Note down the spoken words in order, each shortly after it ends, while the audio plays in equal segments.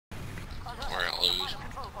use them.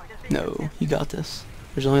 No, you got this.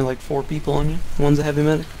 There's only like 4 people on you. One's a heavy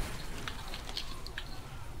medic.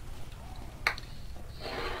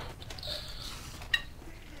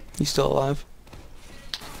 You still alive?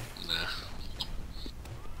 Nah.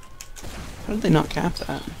 How did they not cap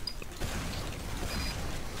that?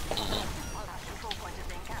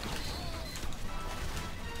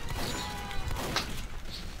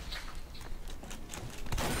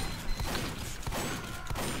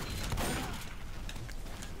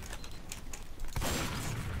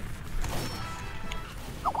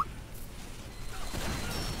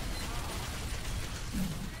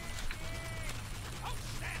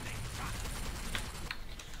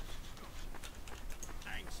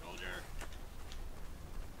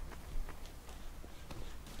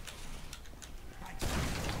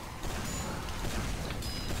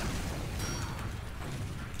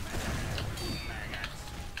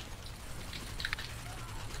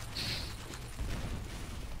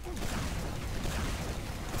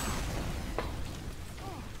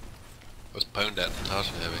 I was pwned at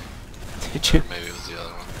Natasha heavy. Did you? Or maybe it was the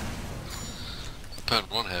other one. I pwned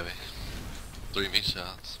one heavy. 3 meat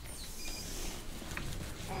shots.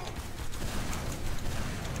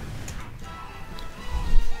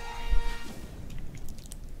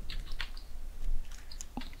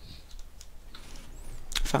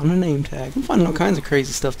 Found a name tag. I'm finding all kinds of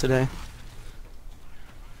crazy stuff today.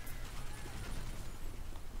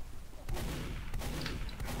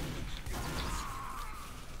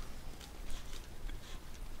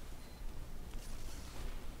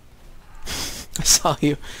 I saw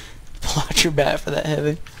you pull out your bat for that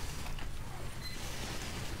heavy.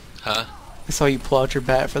 Huh? I saw you pull out your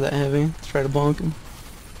bat for that heavy. Try to bonk him.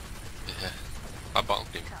 Yeah. I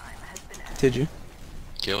bonked him. Did you?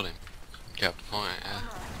 Killed him. Capped the point, yeah.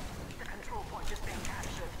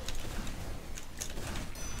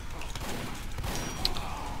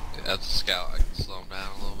 Yeah, that's a scout. I can slow him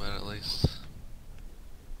down a little bit at least.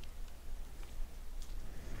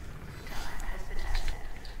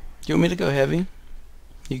 You want me to go heavy?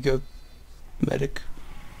 You go medic.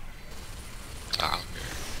 I don't care.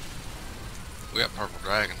 We got purple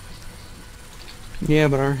dragon. Yeah,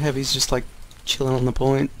 but our heavy's just like chilling on the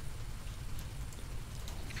point.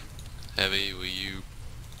 Heavy, will you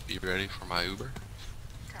be ready for my Uber?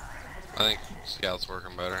 I think scout's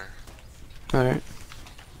working better. Alright.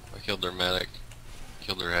 I killed their medic.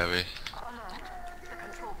 Killed their heavy.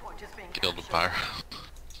 Killed the pyro.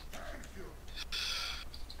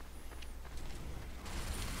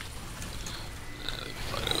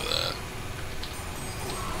 Fight over that.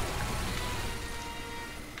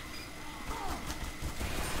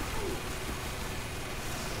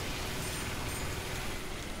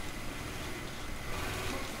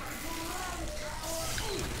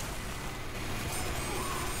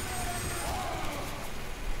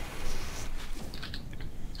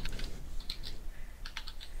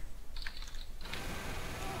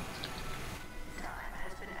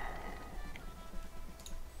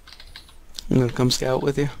 I'm gonna come scout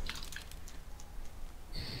with you.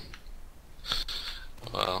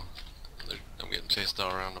 Well, I'm getting chased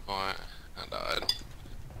all around the point. I died.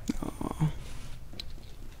 Oh.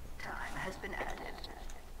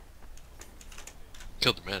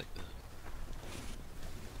 Killed the medic.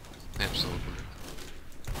 Absolutely.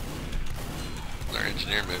 Our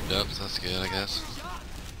engineer moved up, so that's good, I guess.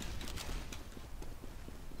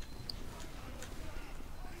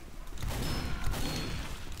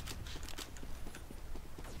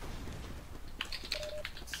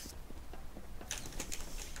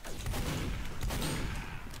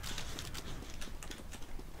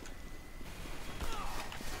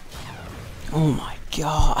 Oh my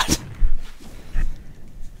god.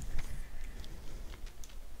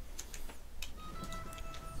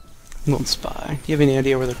 I'm going spy. Do you have any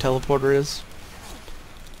idea where the teleporter is?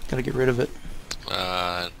 Gotta get rid of it.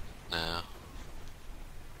 No.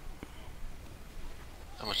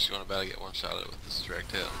 How much do you want to bet I get one shot at it with this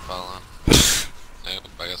direct hit and fall on? Nope,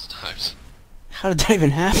 I got snipes. How did that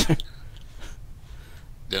even happen?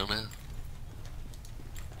 Don't know.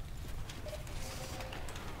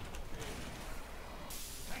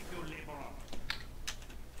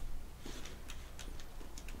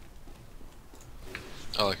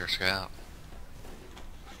 I like our scout.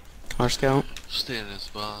 Our scout? Staying in his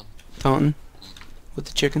spawn. Taunting? With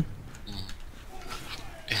the chicken?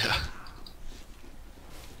 Yeah.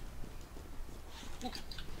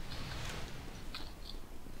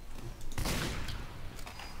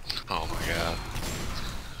 Oh my god.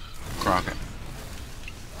 Crockett.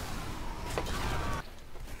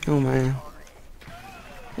 Oh man.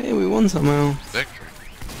 Hey, we won somehow. Victory.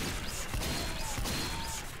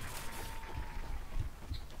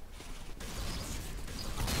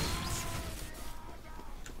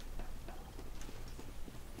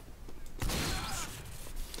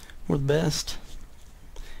 We're the best.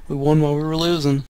 We won while we were losing.